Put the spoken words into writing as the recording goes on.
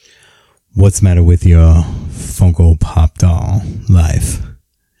What's the matter with your Funko Pop doll life?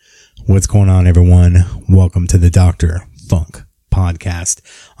 What's going on, everyone? Welcome to the Dr. Funk podcast.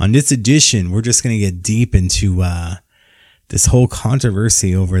 On this edition, we're just going to get deep into this whole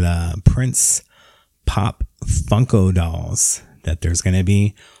controversy over the Prince Pop Funko dolls that there's going to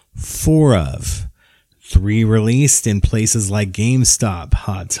be 4 of. 3 released in places like GameStop,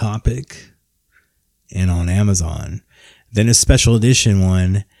 Hot Topic, and on Amazon. Then a special edition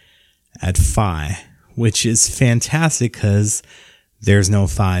one at Fi, which is fantastic because there's no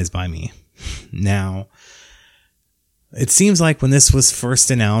Fi's by me. Now, it seems like when this was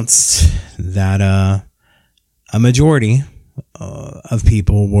first announced that a majority of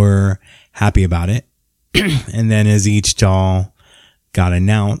people were happy about it. And then as each doll got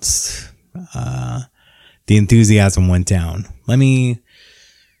announced, the enthusiasm went down. Let me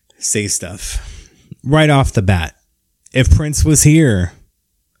say stuff right off the bat. If Prince was here,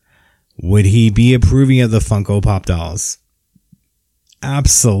 would he be approving of the Funko Pop dolls?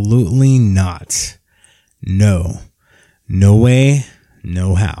 Absolutely not. No. No way,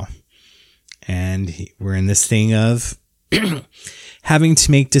 no how. And we're in this thing of having to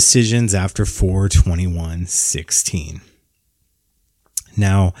make decisions after 4/21/16.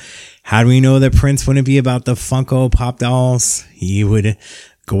 Now, how do we know that Prince wouldn't be about the Funko Pop dolls? He would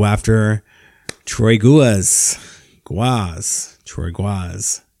go after Troy Guaz.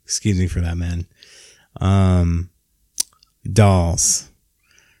 Excuse me for that, man. Dolls,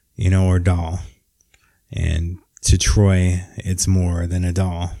 or doll. And to Troy, it's more than a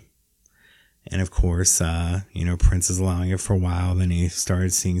doll. And of course, Prince is allowing it for a while. Then he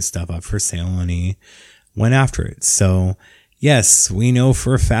started seeing stuff up for sale and he went after it. So yes, we know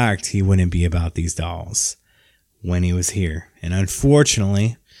for a fact he wouldn't be about these dolls when he was here. And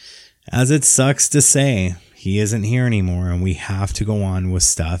unfortunately, as it sucks to say, he isn't here anymore, and we have to go on with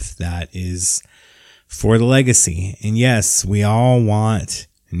stuff that is for the legacy. And yes, we all want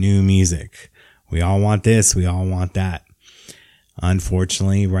new music. We all want this. We all want that.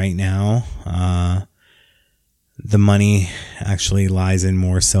 Unfortunately, right now, the money actually lies in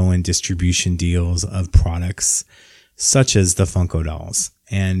more so in distribution deals of products such as the Funko dolls.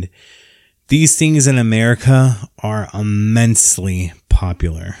 And these things in America are immensely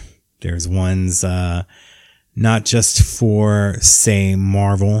popular. There's ones, not just for, say,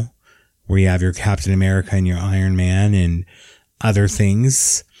 Marvel, where you have your Captain America and your Iron Man and other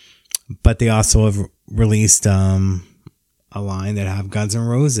things, but they also have released a line that have Guns N'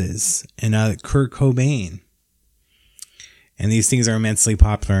 Roses and Kurt Cobain. And these things are immensely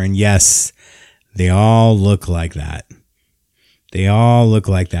popular. And yes, they all look like that. They all look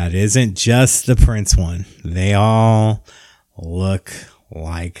like that. It isn't just the Prince one. They all look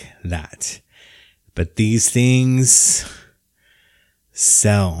like that. But these things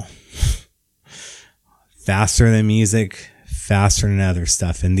sell faster than music, faster than other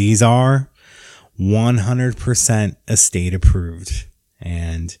stuff. And these are 100% estate approved,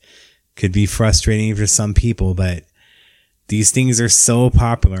 and could be frustrating for some people, but these things are so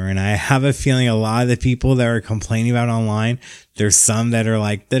popular. And I have a feeling a lot of the people that are complaining about online, there's some that are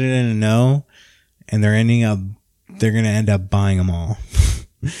like, no, and they're going to end up buying them all.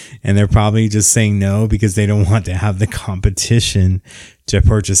 And they're probably just saying no because they don't want to have the competition to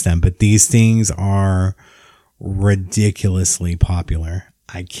purchase them. But these things are ridiculously popular.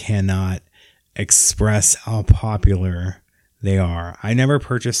 I cannot express how popular they are. I never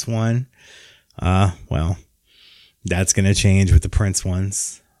purchased one. Well, that's going to change with the Prince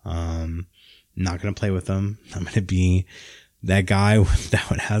ones. Not going to play with them. I'm going to be that guy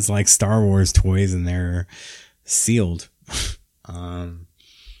that has like Star Wars toys and they're sealed.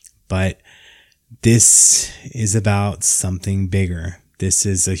 But this is about something bigger. This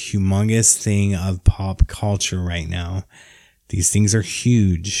is a humongous thing of pop culture right now. These things are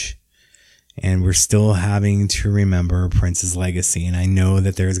huge. And we're still having to remember Prince's legacy. And I know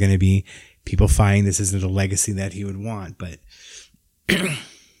that there's going to be people fighting this isn't a legacy that he would want. But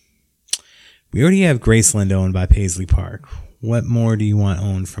we already have Graceland owned by Paisley Park. What more do you want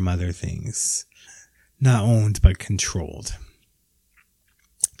owned from other things? Not owned, but controlled.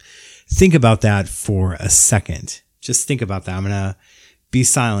 Think about that for a second. Just think about that. I'm going to be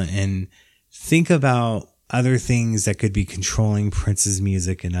silent and think about other things that could be controlling Prince's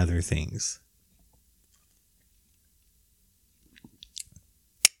music and other things.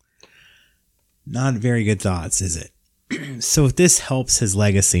 Not very good thoughts, is it? So if this helps his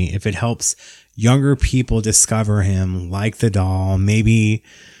legacy, if it helps younger people discover him, like the doll, maybe,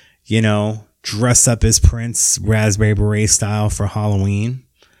 dress up as Prince Raspberry Beret style for Halloween,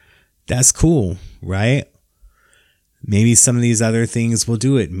 that's cool, right? Maybe some of these other things will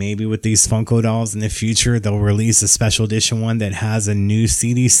do it. Maybe with these Funko dolls in the future, they'll release a special edition one that has a new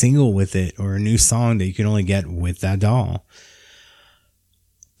CD single with it, or a new song that you can only get with that doll.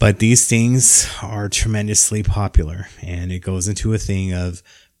 But these things are tremendously popular, and it goes into a thing of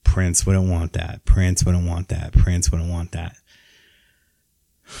Prince wouldn't want that. Prince wouldn't want that. Prince wouldn't want that.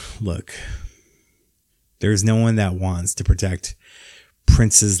 Look, there's no one that wants to protect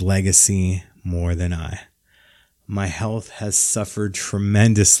Prince's legacy more than I. My health has suffered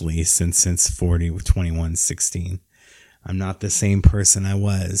tremendously since 21/16. I'm not the same person I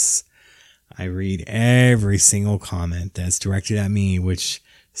was. I read every single comment that's directed at me, which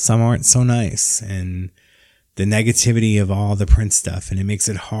some aren't so nice, and the negativity of all the Prince stuff, and it makes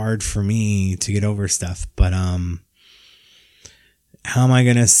it hard for me to get over stuff. But how am I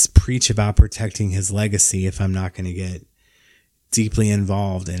going to preach about protecting his legacy if I'm not going to get deeply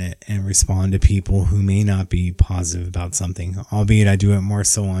involved in it and respond to people who may not be positive about something? Albeit I do it more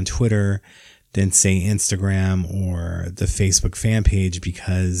so on Twitter than, say, Instagram or the Facebook fan page,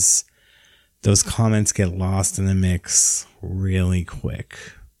 because those comments get lost in the mix really quick,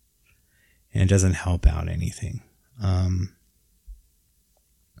 and it doesn't help out anything. But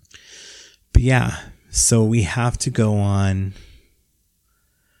yeah, so we have to go on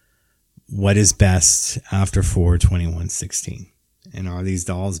what is best after 4/21/16. And are these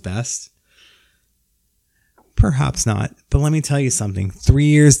dolls best? Perhaps not. But let me tell you something. 3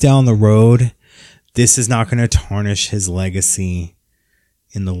 years down the road, this is not going to tarnish his legacy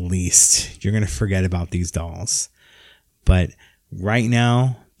in the least. You're going to forget about these dolls. But right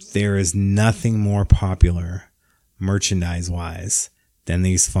now, there is nothing more popular merchandise-wise than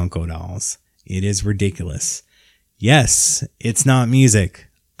these Funko dolls. It is ridiculous. Yes, it's not music.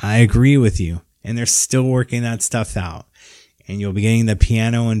 I agree with you. And they're still working that stuff out. And you'll be getting the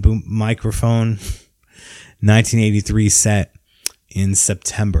piano and boom microphone 1983 set in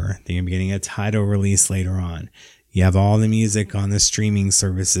September. Then you'll be getting a title release later on. You have all the music on the streaming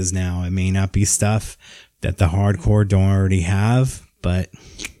services now. It may not be stuff that the hardcore don't already have, but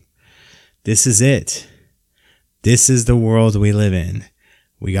this is it. This is the world we live in.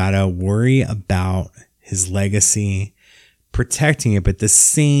 We gotta worry about his legacy, protecting it, but at the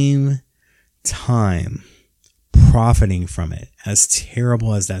same time, profiting from it. As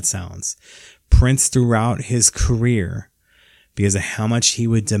terrible as that sounds, Prince throughout his career, because of how much he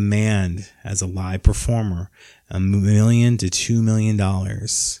would demand as a live performer, $1 million to $2 million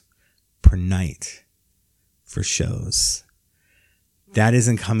per night for shows. That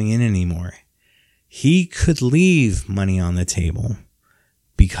isn't coming in anymore. He could leave money on the table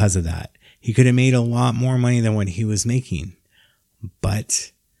because of that. He could have made a lot more money than what he was making,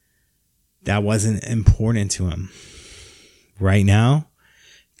 but that wasn't important to him. Right now,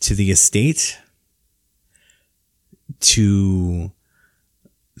 to the estate, to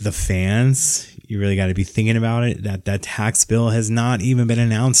the fans, you really got to be thinking about it. That tax bill has not even been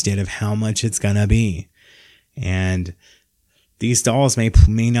announced yet of how much it's going to be. And these dolls may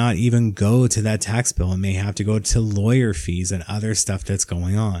not even go to that tax bill. It may have to go to lawyer fees and other stuff that's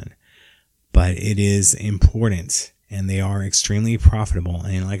going on. But it is important, and they are extremely profitable.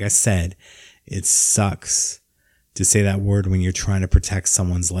 And like I said, it sucks to say that word when you're trying to protect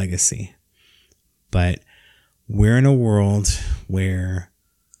someone's legacy. But we're in a world where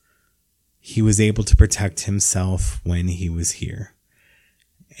he was able to protect himself when he was here.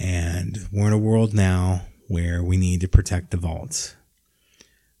 And we're in a world now where we need to protect the vault.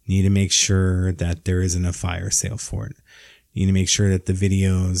 Need to make sure that there isn't a fire sale for it. Need to make sure that the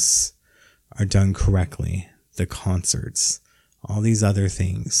videos are done correctly. The concerts, all these other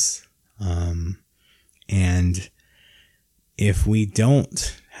things. And if we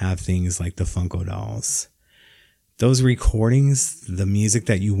don't have things like the Funko dolls, those recordings, the music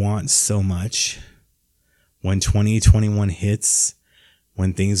that you want so much, when 2021 hits,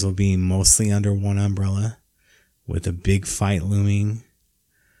 when things will be mostly under one umbrella, with a big fight looming,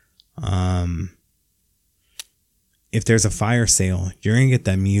 if there's a fire sale, you're going to get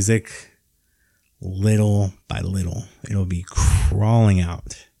that music little by little. It'll be crawling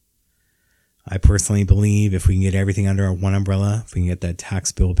out. I personally believe if we can get everything under one umbrella, if we can get that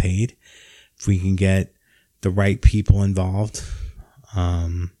tax bill paid, if we can get the right people involved,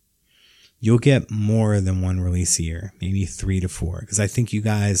 you'll get more than one release a year, maybe 3 to 4, because I think you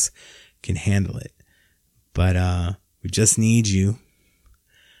guys can handle it. But we just need you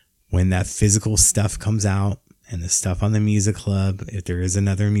when that physical stuff comes out and the stuff on the music club, if there is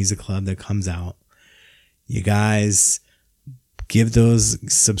another music club that comes out, you guys give those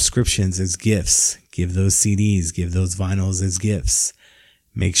subscriptions as gifts, give those CDs, give those vinyls as gifts.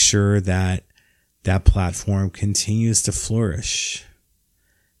 Make sure that that platform continues to flourish.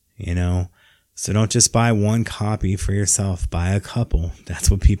 You know, so don't just buy one copy for yourself, buy a couple. That's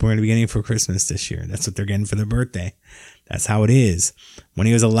what people are going to be getting for Christmas this year. That's what they're getting for their birthday. That's how it is. When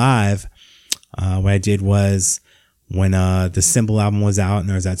he was alive, what I did was when the Symbol album was out and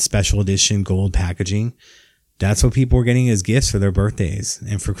there was that special edition gold packaging, that's what people were getting as gifts for their birthdays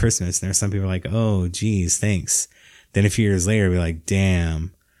and for Christmas. And there's some people like, oh, geez, thanks. Then a few years later, we're like,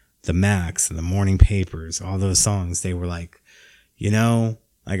 damn, the Max and the Morning Papers, all those songs, they were like, you know,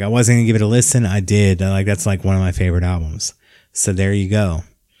 like I wasn't going to give it a listen. I did. Like, that's like one of my favorite albums. So there you go.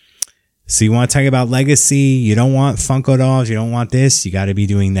 So you want to talk about legacy? You don't want Funko dolls. You don't want this. You got to be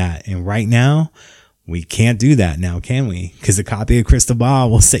doing that. And right now, we can't do that now, can we? Because a copy of Crystal Ball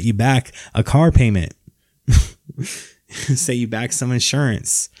will set you back a car payment. Set you back some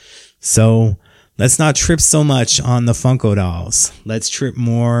insurance. So let's not trip so much on the Funko dolls. Let's trip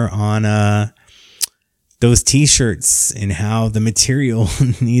more on those t-shirts and how the material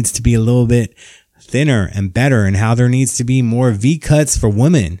needs to be a little bit thinner and better, and how there needs to be more V-cuts for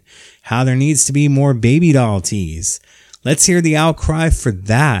women, how there needs to be more baby doll tees. Let's hear the outcry for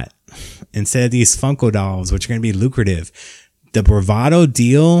that instead of these Funko dolls, which are going to be lucrative. The bravado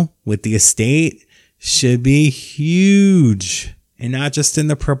deal with the estate should be huge, and not just in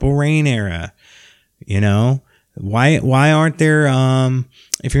the Purple Rain era. You know, why aren't there,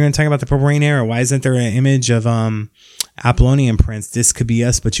 if you're going to talk about the Purple Rain era, why isn't there an image of Apollonian Prince, This Could Be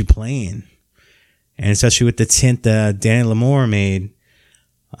Us, But You Playing? And especially with the tint that Danny Lamore made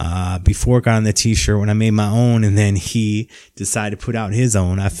before it got on the t-shirt when I made my own, and then he decided to put out his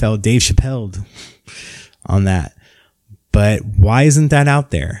own. I felt Dave Chappelle on that. But why isn't that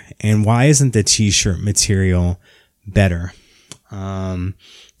out there? And why isn't the t-shirt material better?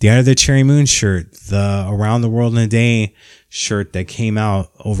 The Under the Cherry Moon shirt, the Around the World in a Day shirt that came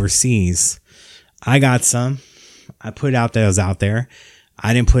out overseas, I got some. I put it out that it was out there.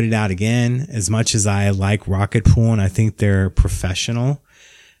 I didn't put it out again. As much as I like Rocket Pool and I think they're professional,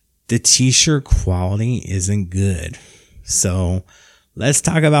 the t-shirt quality isn't good. So let's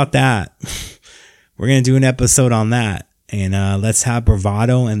talk about that. We're going to do an episode on that. And let's have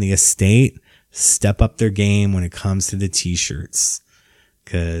Bravado and the estate step up their game when it comes to the t-shirts.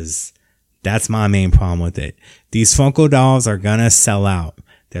 Because that's my main problem with it. These Funko dolls are going to sell out.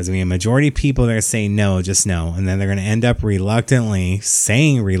 There's going to be a majority of people that are saying no, just no. And then they're going to end up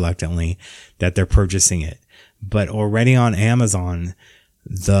saying reluctantly that they're purchasing it. But already on Amazon,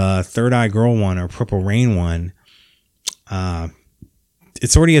 the Third Eye Girl one or Purple Rain one,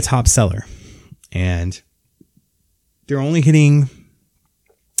 it's already a top seller. And they're only hitting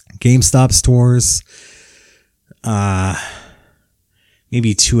GameStop stores,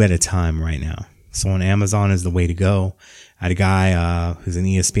 maybe 2 at a time right now. So on Amazon is the way to go. I had a guy who's an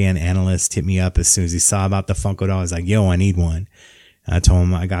ESPN analyst hit me up as soon as he saw about the Funko doll. I was like, yo, I need one. And I told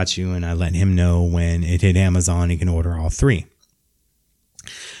him I got you, and I let him know when it hit Amazon, he can order all 3.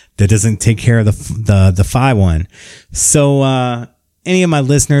 That doesn't take care of the Phi one. So any of my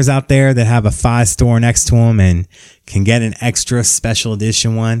listeners out there that have a Phi store next to them and can get an extra special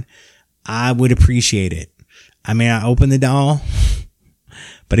edition one, I would appreciate it. I mean, I opened the doll,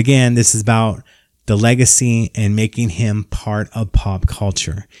 but again, this is about the legacy and making him part of pop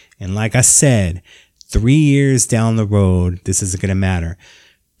culture. And like I said, 3 years down the road, this isn't going to matter.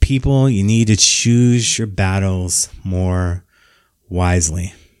 People, you need to choose your battles more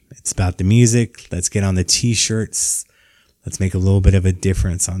wisely. It's about the music. Let's get on the t-shirts. Let's make a little bit of a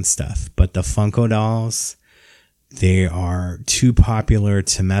difference on stuff. But the Funko dolls, they are too popular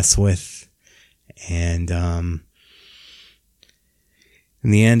to mess with. And in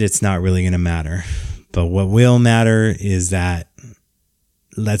the end, it's not really going to matter. But what will matter is that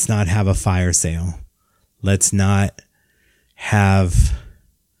let's not have a fire sale. Let's not have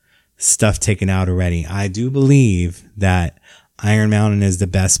stuff taken out already. I do believe that Iron Mountain is the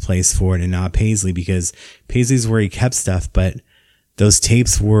best place for it and not Paisley, because Paisley's where he kept stuff, but those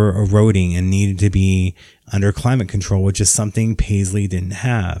tapes were eroding and needed to be under climate control, which is something Paisley didn't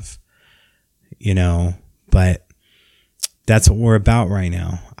have, you know, but that's what we're about right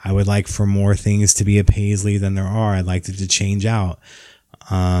now. I would like for more things to be a Paisley than there are. I'd like it to change out.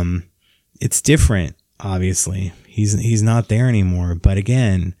 It's different, obviously. He's not there anymore, but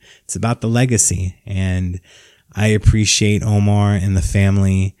again, it's about the legacy, and I appreciate Omar and the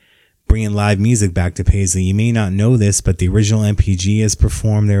family bringing live music back to Paisley. You may not know this, but the original MPG has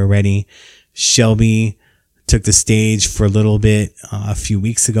performed there already. Shelby took the stage for a little bit a few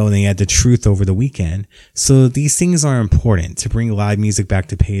weeks ago, and they had The Truth over the weekend. So these things are important to bring live music back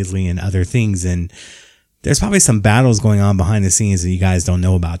to Paisley and other things. And there's probably some battles going on behind the scenes that you guys don't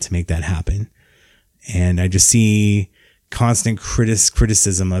know about to make that happen. And I just see constant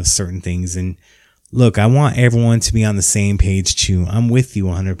criticism of certain things. And look, I want everyone to be on the same page too. I'm with you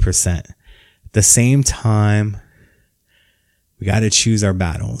 100%. At the same time, we got to choose our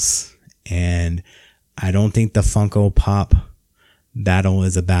battles. And I don't think the Funko Pop battle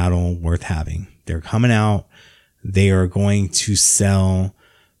is a battle worth having. They're coming out. They are going to sell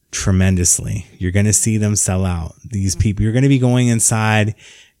tremendously. You're going to see them sell out. These people, you're going to be going inside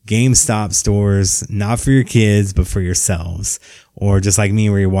GameStop stores, not for your kids, but for yourselves. Or just like me,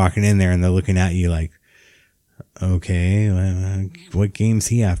 where you're walking in there and they're looking at you like, okay, what game's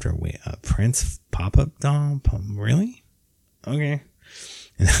he after? Wait, a Prince pop-up doll? Really? Okay.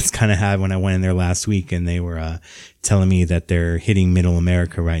 And that's kind of how when I went in there last week and they were telling me that they're hitting middle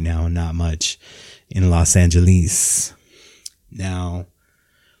America right now and not much in Los Angeles. Now,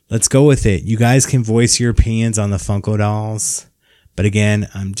 let's go with it. You guys can voice your opinions on the Funko dolls. But again,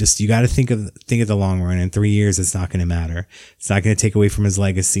 you got to think of the long run. In 3 years, it's not going to matter. It's not going to take away from his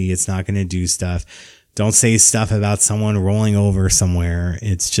legacy. It's not going to do stuff. Don't say stuff about someone rolling over somewhere.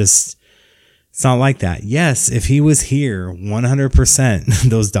 It's not like that. Yes, if he was here, 100%,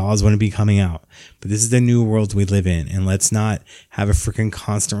 those dolls wouldn't be coming out. But this is the new world we live in. And let's not have a freaking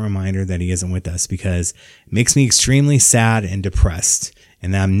constant reminder that he isn't with us, because it makes me extremely sad and depressed.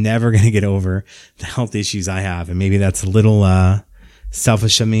 And I'm never going to get over the health issues I have. And maybe that's a little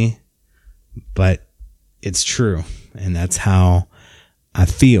selfish of me, but it's true. And that's how I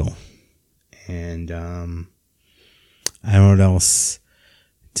feel. And I don't know what else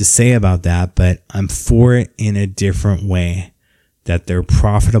to say about that, but I'm for it in a different way. That they're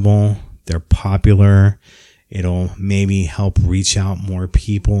profitable, they're popular. It'll maybe help reach out more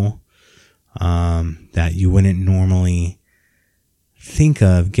people that you wouldn't normally think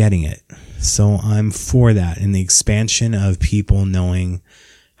of getting it. So I'm for that, and the expansion of people knowing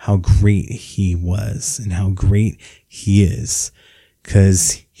how great he was and how great he is,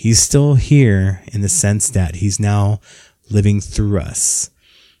 because he's still here in the sense that he's now living through us.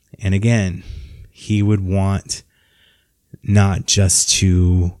 And again, he would want not just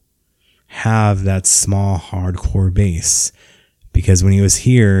to have that small hardcore base, because when he was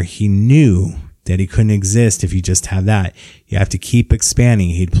here, he knew that he couldn't exist if you just have that. You have to keep expanding.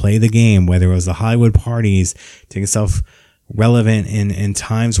 He'd play the game, whether it was the Hollywood parties, to make himself relevant in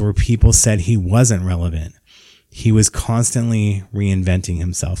times where people said he wasn't relevant. He was constantly reinventing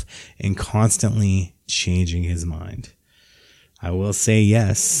himself and constantly changing his mind. I will say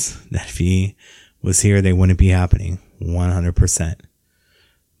yes, that if he was here, they wouldn't be happening 100%.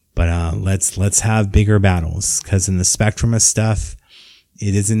 But let's have bigger battles, because in the spectrum of stuff,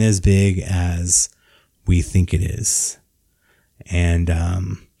 it isn't as big as we think it is. And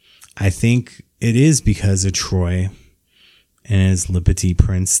I think it is because of Troy and his Le Petit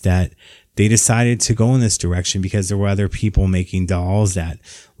Prince that they decided to go in this direction, because there were other people making dolls that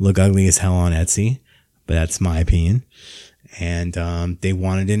look ugly as hell on Etsy. But that's my opinion. And they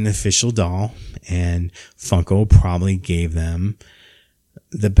wanted an official doll, and Funko probably gave them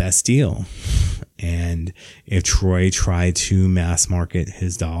the best deal. And if Troy tried to mass market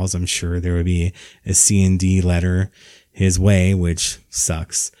his dolls, I'm sure there would be a C&D letter his way, which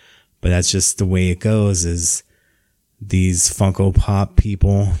sucks. But that's just the way it goes. Is these Funko Pop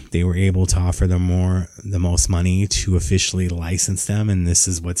people, they were able to offer them the most money to officially license them, and this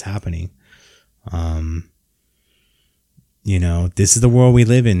is what's happening. This is the world we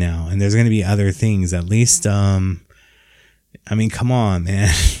live in now, and there's going to be other things. At least, come on,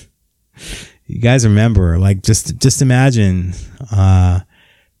 man. You guys remember, just imagine,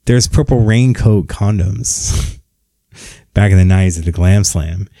 there's purple raincoat condoms back in the 90s at the Glam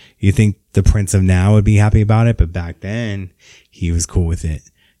Slam. You think the Prince of now would be happy about it, but back then he was cool with it.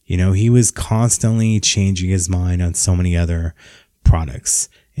 He was constantly changing his mind on so many other products.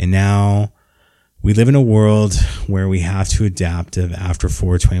 And now we live in a world where we have to adapt after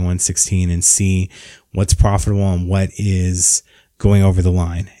 4/21/16 and see what's profitable and what is going over the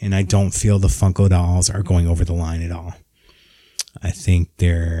line. And I don't feel the Funko dolls are going over the line at all. I think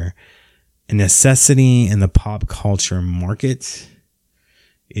they're a necessity in the pop culture market.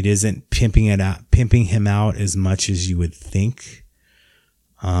 It isn't pimping him out as much as you would think.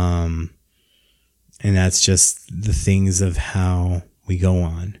 And that's just the things of how we go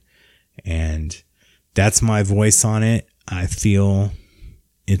on. And that's my voice on it. I feel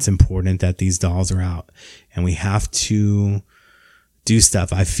it's important that these dolls are out, and we have to do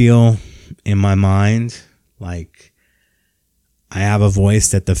stuff. I feel in my mind like I have a voice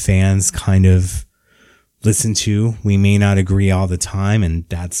that the fans kind of listen to. We may not agree all the time, and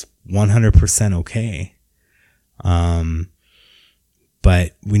that's 100% okay.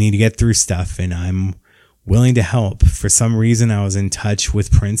 But we need to get through stuff, and I'm willing to help. For some reason, I was in touch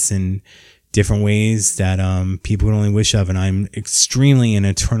with Prince in different ways that people would only wish of, and I'm extremely and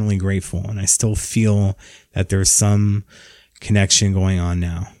eternally grateful. And I still feel that there's some connection going on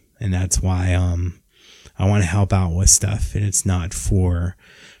now, and that's why I want to help out with stuff. And it's not for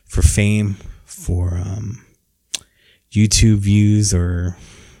fame, for YouTube views or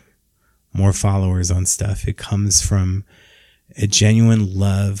more followers on stuff. It comes from a genuine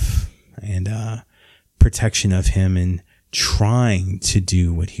love and protection of him and trying to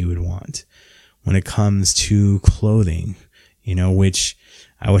do what he would want when it comes to clothing, which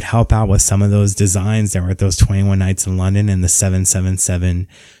I would help out with some of those designs that were at those 21 nights in London and the 777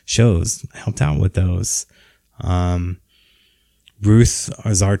 shows. I helped out with those. Ruth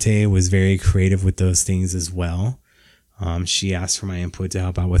Arzarte was very creative with those things as well. She asked for my input to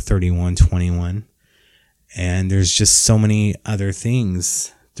help out with 3121. And there's just so many other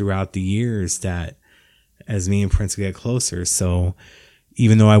things throughout the years that as me and Prince get closer. So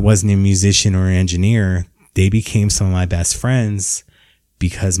even though I wasn't a musician or an engineer, they became some of my best friends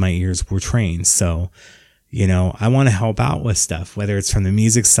because my ears were trained. So, I want to help out with stuff, whether it's from the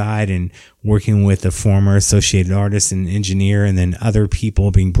music side and working with a former associated artist and engineer, and then other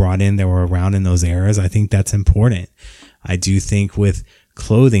people being brought in that were around in those eras. I think that's important. I do think with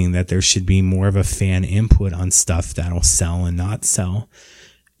clothing that there should be more of a fan input on stuff that'll sell and not sell.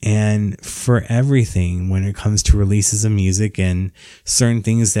 And for everything when it comes to releases of music and certain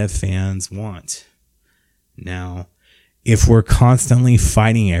things that fans want. Now, if we're constantly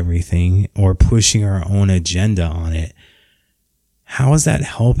fighting everything or pushing our own agenda on it, how is that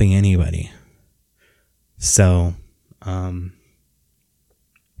helping anybody? So,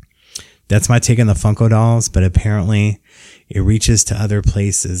 that's my take on the Funko dolls, but apparently it reaches to other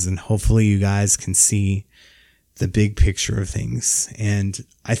places, and hopefully you guys can see the big picture of things. And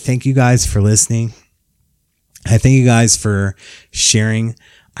I thank you guys for listening. I thank you guys for sharing.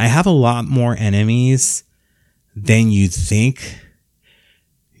 I have a lot more enemies than you'd think.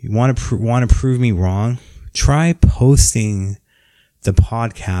 You want to prove me wrong? Try posting the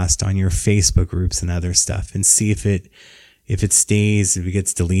podcast on your Facebook groups and other stuff and see if it stays, if it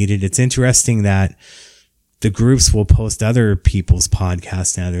gets deleted. It's interesting that the groups will post other people's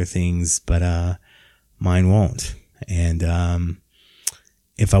podcasts and other things, but mine won't. And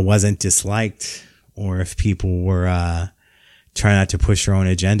if I wasn't disliked, or if people were trying not to push their own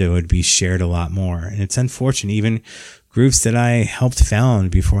agenda, it would be shared a lot more. And it's unfortunate. Even groups that I helped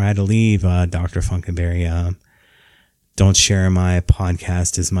found before I had to leave, Dr. Funkenberry, don't share my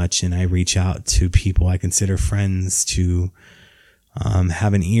podcast as much, and I reach out to people I consider friends to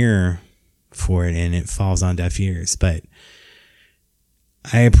have an ear for it, and it falls on deaf ears. But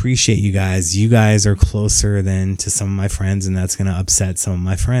I appreciate you guys. You guys are closer than to some of my friends, and that's going to upset some of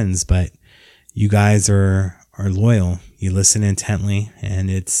my friends, but you guys are loyal. You listen intently, and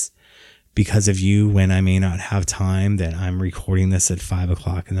it's because of you when I may not have time that I'm recording this at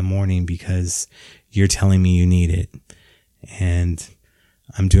 5:00 in the morning, because you're telling me you need it. And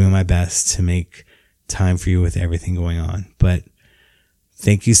I'm doing my best to make time for you with everything going on. But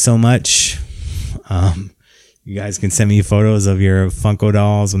thank you so much. You guys can send me photos of your Funko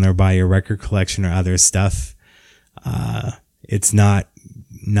dolls when they're by your record collection or other stuff. It's not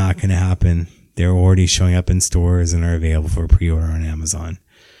going to happen. They're already showing up in stores and are available for pre-order on Amazon.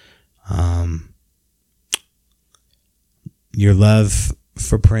 Your love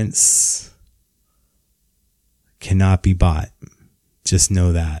for Prince cannot be bought. Just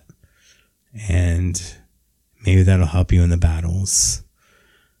know that. And maybe that'll help you in the battles.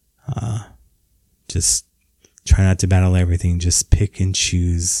 Just try not to battle everything. Just pick and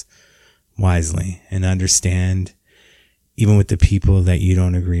choose wisely, and understand, even with the people that you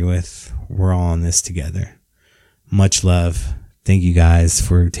don't agree with, we're all in this together. Much love. Thank you guys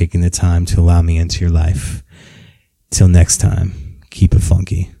for taking the time to allow me into your life. Till next time, keep it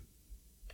funky.